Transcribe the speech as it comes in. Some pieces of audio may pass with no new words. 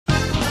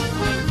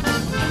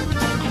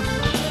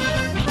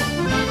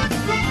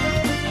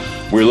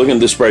We're looking at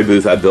the spray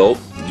booth I built.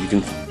 You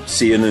can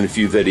see it in a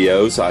few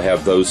videos. I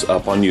have those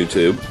up on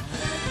YouTube.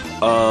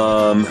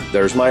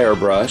 There's my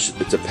airbrush.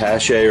 It's a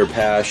Pache or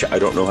Pash, I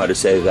don't know how to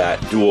say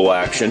that, dual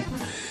action.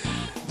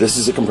 This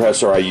is a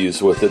compressor I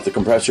use with it. The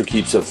compressor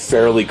keeps a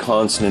fairly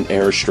constant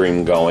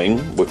airstream going,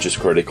 which is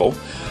critical.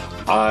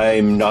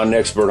 I'm not an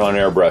expert on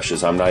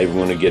airbrushes. I'm not even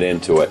going to get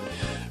into it.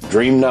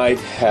 Dream Night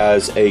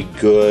has a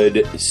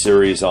good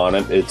series on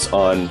it. It's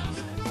on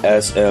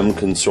SM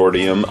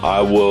Consortium.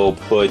 I will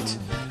put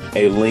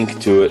a link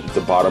to it at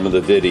the bottom of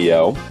the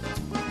video.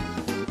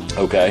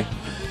 Okay.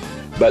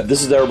 But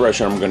this is the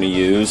airbrush I'm going to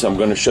use. I'm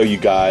going to show you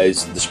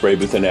guys the spray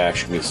booth in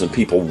action because some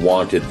people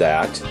wanted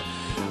that.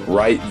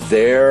 Right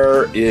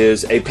there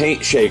is a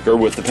paint shaker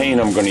with the paint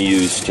I'm going to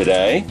use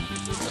today.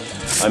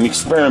 I'm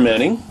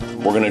experimenting.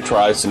 We're going to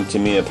try some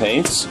Tamiya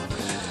paints.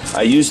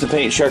 I use the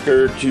paint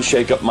shaker to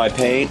shake up my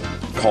paint.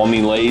 Call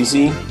me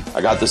lazy. I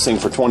got this thing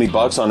for 20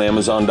 bucks on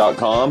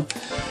Amazon.com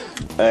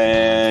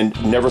and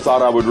never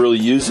thought I would really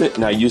use it,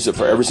 and I use it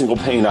for every single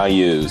paint I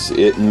use.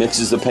 It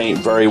mixes the paint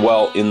very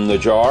well in the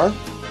jar,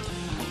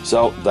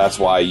 so that's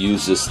why I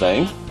use this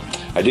thing.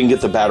 I didn't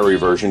get the battery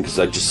version because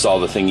I just saw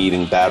the thing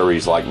eating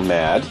batteries like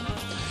mad.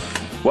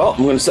 Well,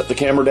 I'm going to set the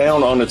camera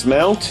down on its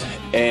mount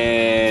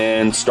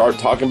and start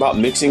talking about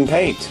mixing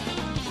paint.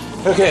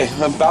 Okay,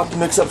 I'm about to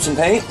mix up some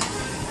paint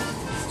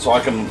so I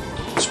can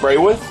spray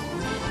with.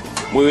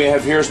 What we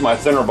have here is my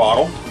thinner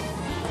bottle.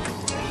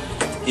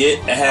 It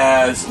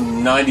has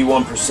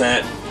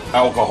 91%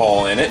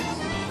 alcohol in it,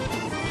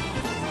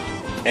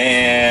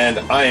 and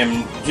I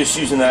am just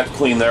using that to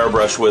clean the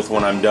airbrush with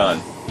when I'm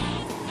done.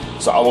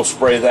 So I will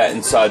spray that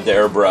inside the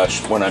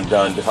airbrush when I'm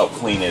done to help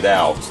clean it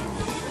out.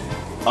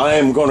 I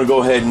am going to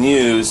go ahead and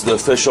use the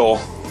official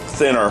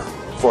thinner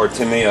for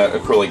Tamiya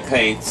acrylic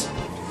paints.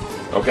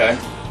 Okay,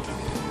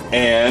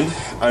 and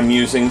I'm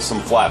using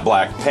some flat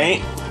black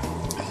paint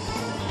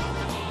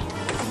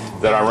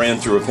that I ran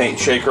through a paint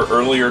shaker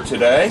earlier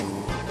today.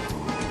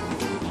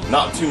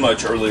 Not too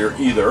much earlier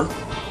either.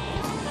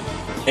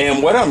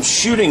 And what I'm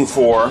shooting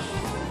for,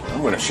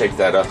 I'm going to shake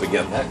that up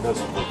again. That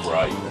doesn't look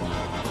right.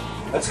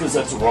 That's because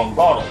that's the wrong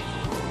bottle.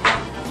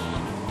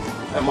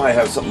 That might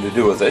have something to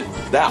do with it.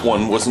 That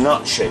one was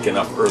not shaken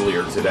up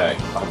earlier today.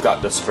 I've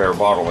got the spare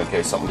bottle in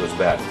case something goes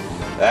bad.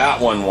 That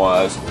one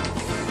was.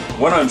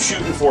 What I'm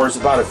shooting for is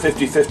about a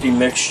 50-50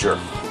 mixture.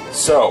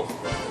 So,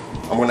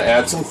 I'm going to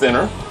add some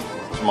thinner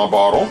to my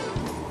bottle.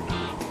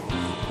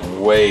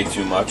 Way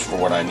too much for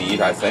what I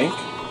need, I think.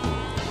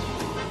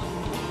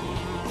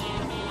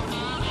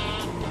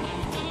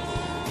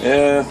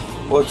 Yeah,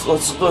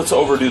 let's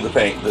overdo the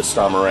paint this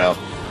time around.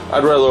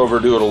 I'd rather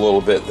overdo it a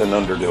little bit than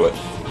underdo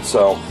it.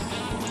 So,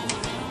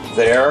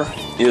 there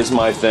is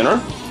my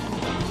thinner.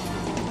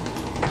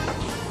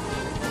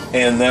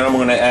 And then I'm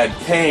going to add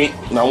paint,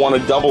 and I want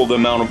to double the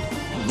amount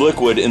of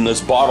liquid in this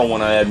bottle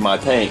when I add my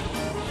paint.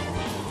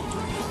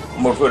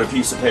 I'm going to put a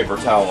piece of paper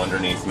towel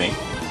underneath me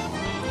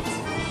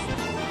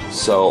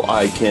so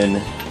I can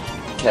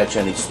catch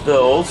any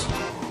spills.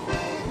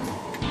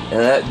 And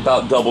that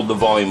about doubled the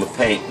volume of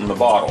paint in the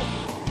bottle.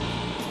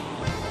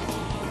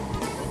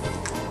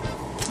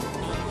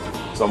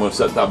 So I'm going to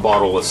set that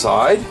bottle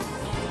aside.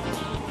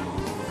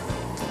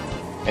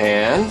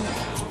 And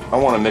I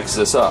want to mix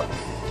this up.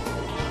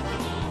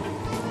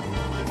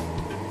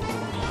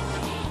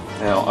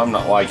 Now, I'm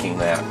not liking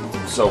that.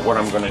 So what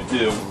I'm going to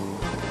do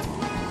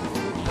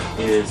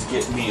is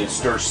get me a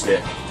stir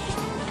stick.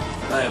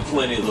 I have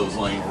plenty of those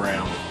laying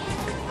around.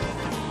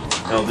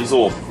 Now, these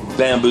little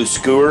bamboo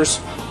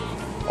skewers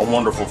are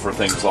wonderful for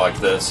things like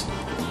this.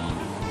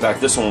 In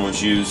fact, this one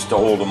was used to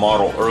hold a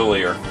model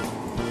earlier,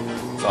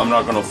 so I'm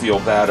not going to feel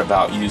bad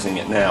about using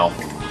it now.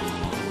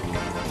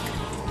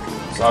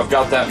 So I've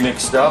got that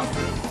mixed up.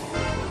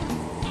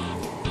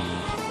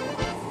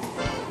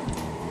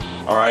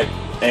 Alright,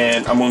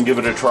 and I'm going to give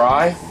it a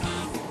try.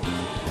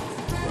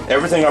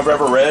 Everything I've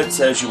ever read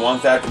says you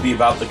want that to be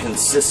about the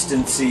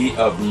consistency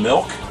of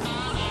milk.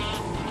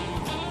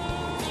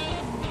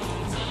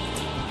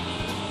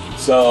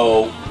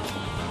 So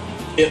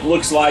it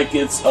looks like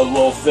it's a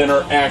little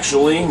thinner,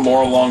 actually,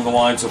 more along the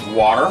lines of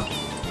water.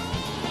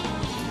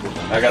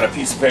 I got a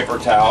piece of paper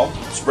towel.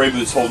 Spray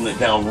booth's holding it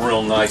down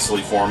real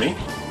nicely for me.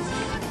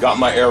 Got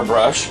my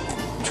airbrush,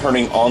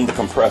 turning on the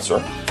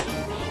compressor.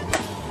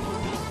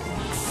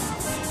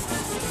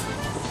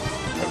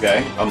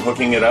 Okay, I'm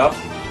hooking it up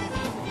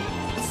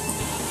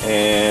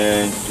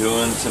and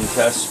doing some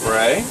test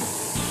spray.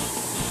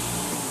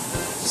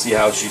 See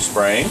how she's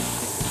spraying.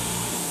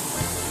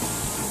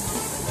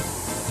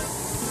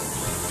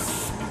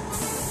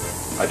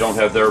 I don't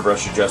have the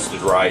airbrush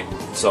adjusted right,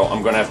 so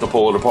I'm going to have to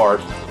pull it apart.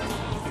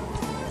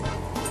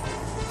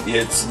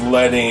 It's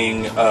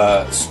letting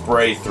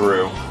spray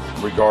through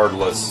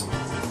regardless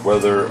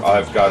whether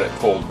I've got it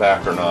pulled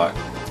back or not,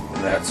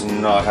 and that's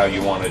not how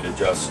you want it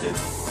adjusted.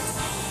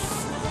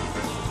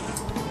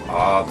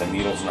 Ah, the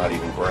needle's not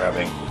even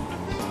grabbing.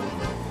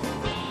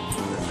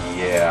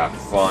 Yeah,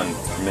 fun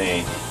for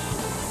me.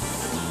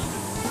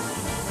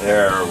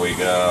 There we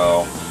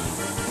go.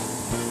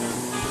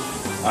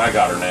 I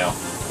got her now.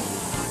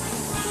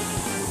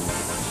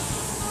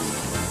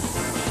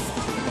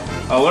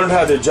 I learned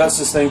how to adjust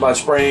this thing by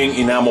spraying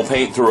enamel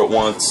paint through it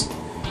once,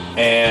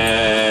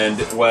 and,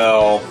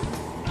 well,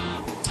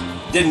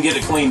 didn't get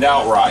it cleaned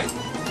out right.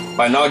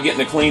 By not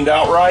getting it cleaned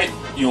out right,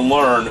 you'll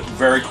learn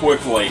very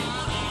quickly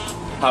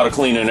how to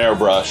clean an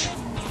airbrush.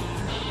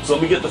 So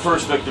let me get the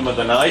first victim of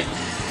the night.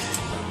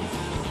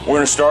 We're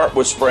going to start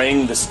with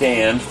spraying the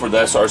stand for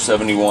the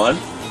SR-71.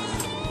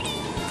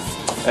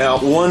 Now,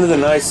 one of the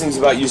nice things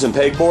about using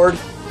pegboard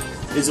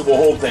is it will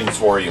hold things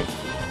for you.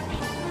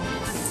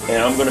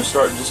 And I'm going to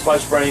start just by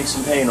spraying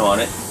some paint on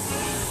it.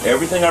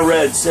 Everything I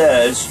read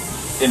says,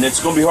 and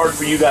it's going to be hard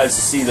for you guys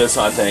to see this,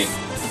 I think,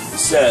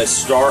 says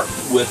start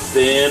with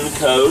thin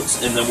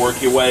coats and then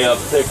work your way up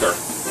thicker.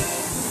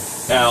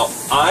 Now,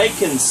 I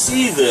can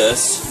see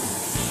this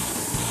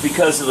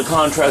because of the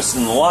contrast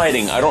in the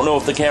lighting. I don't know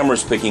if the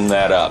camera's picking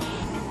that up.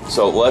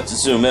 So let's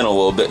zoom in a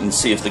little bit and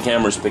see if the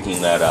camera's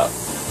picking that up.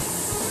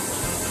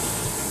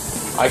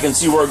 I can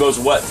see where it goes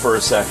wet for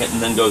a second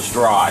and then goes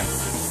dry.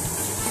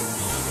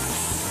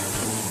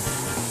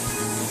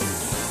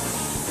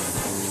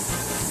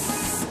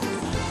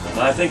 And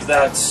I think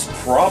that's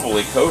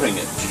probably coating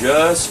it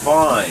just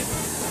fine.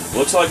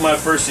 Looks like my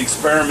first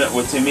experiment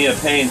with Tamiya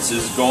paints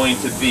is going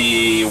to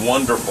be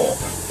wonderful.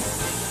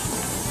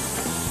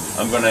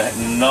 I'm going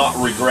to not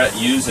regret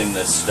using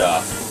this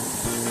stuff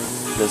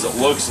because it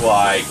looks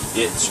like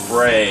it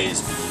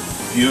sprays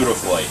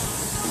beautifully.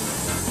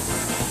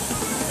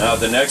 Now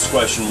the next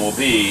question will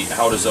be,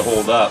 how does it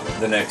hold up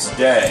the next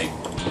day?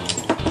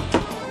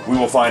 We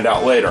will find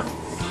out later.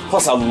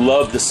 Plus, I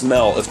love the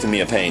smell of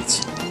Tamiya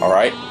paints.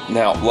 Alright,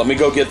 now let me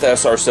go get the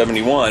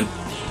SR-71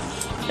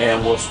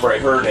 and we'll spray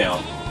her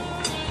down.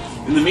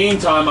 In the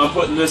meantime, I'm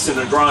putting this in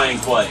a drying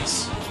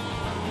place.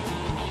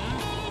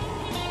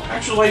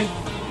 Actually,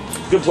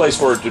 a good place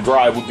for it to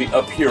dry would be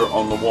up here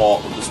on the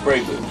wall of the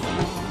spray booth.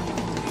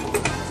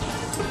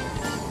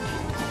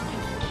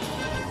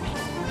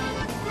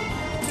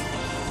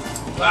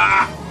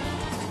 Ah!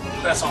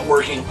 That's not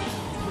working.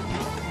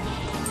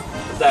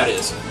 But that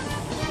is.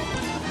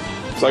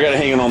 So I got it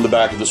hanging on the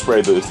back of the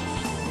spray booth.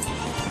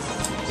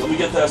 So let me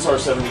get the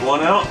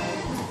SR-71 out.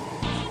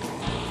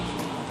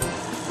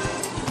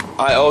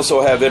 I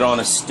also have it on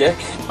a stick.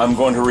 I'm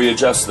going to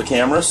readjust the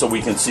camera so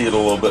we can see it a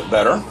little bit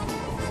better.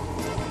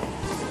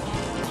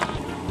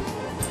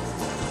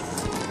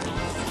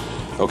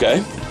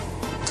 Okay.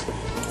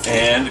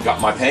 And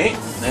got my paint,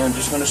 and I'm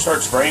just going to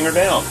start spraying her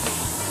down.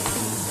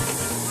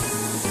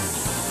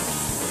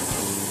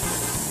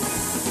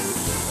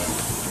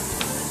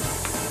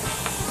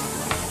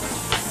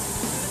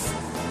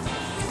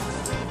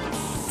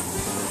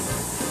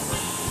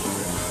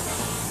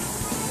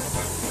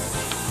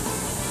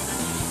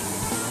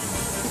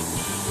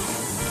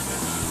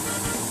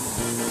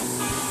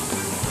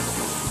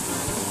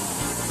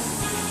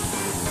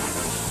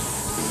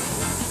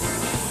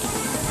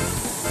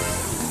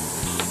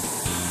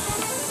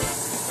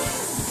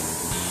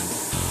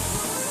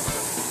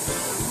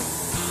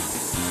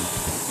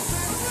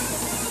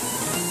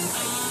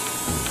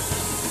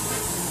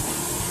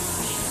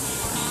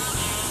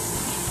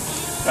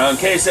 Now, in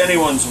case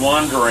anyone's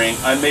wondering,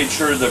 I made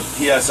sure the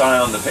PSI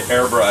on the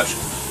airbrush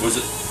was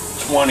at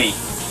 20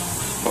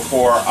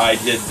 before I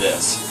did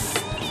this.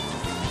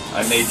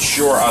 I made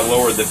sure I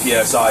lowered the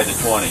PSI to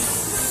 20.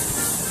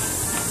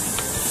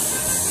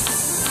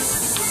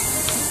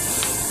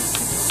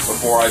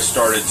 Before I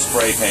started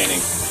spray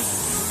painting.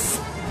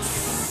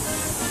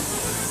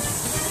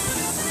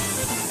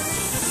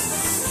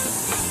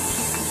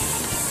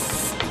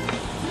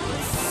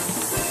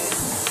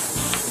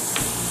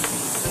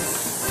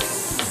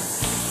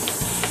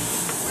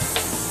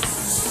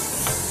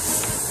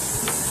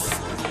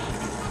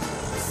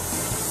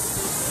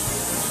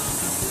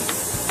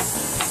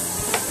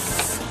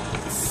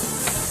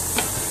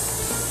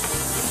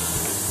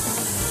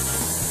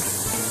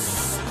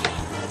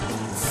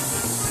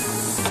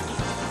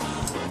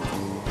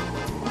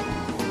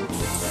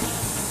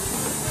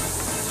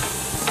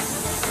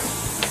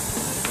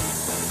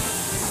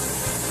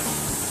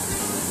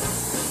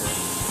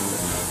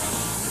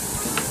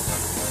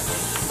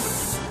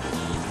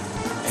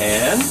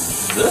 And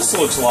this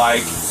looks like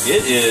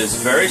it is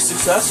very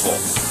successful.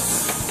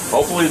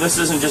 Hopefully this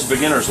isn't just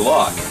beginner's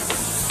luck.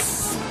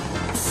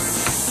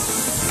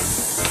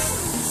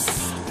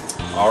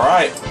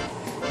 Alright,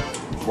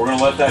 we're going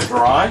to let that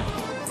dry.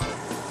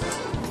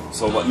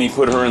 So let me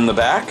put her in the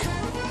back.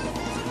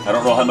 I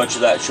don't know how much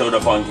of that showed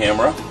up on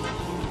camera.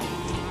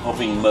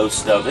 Hoping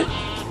most of it.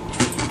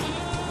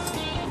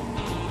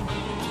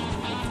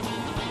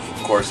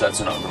 Of course,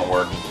 that's not going to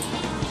work.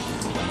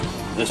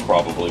 This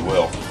probably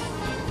will.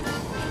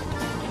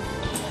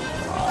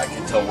 I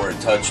can tell where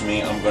it touched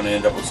me. I'm going to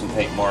end up with some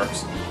paint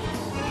marks.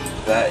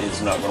 That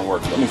is not going to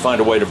work. Let me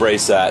find a way to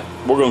brace that.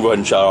 We're going to go ahead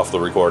and shut off the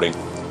recording.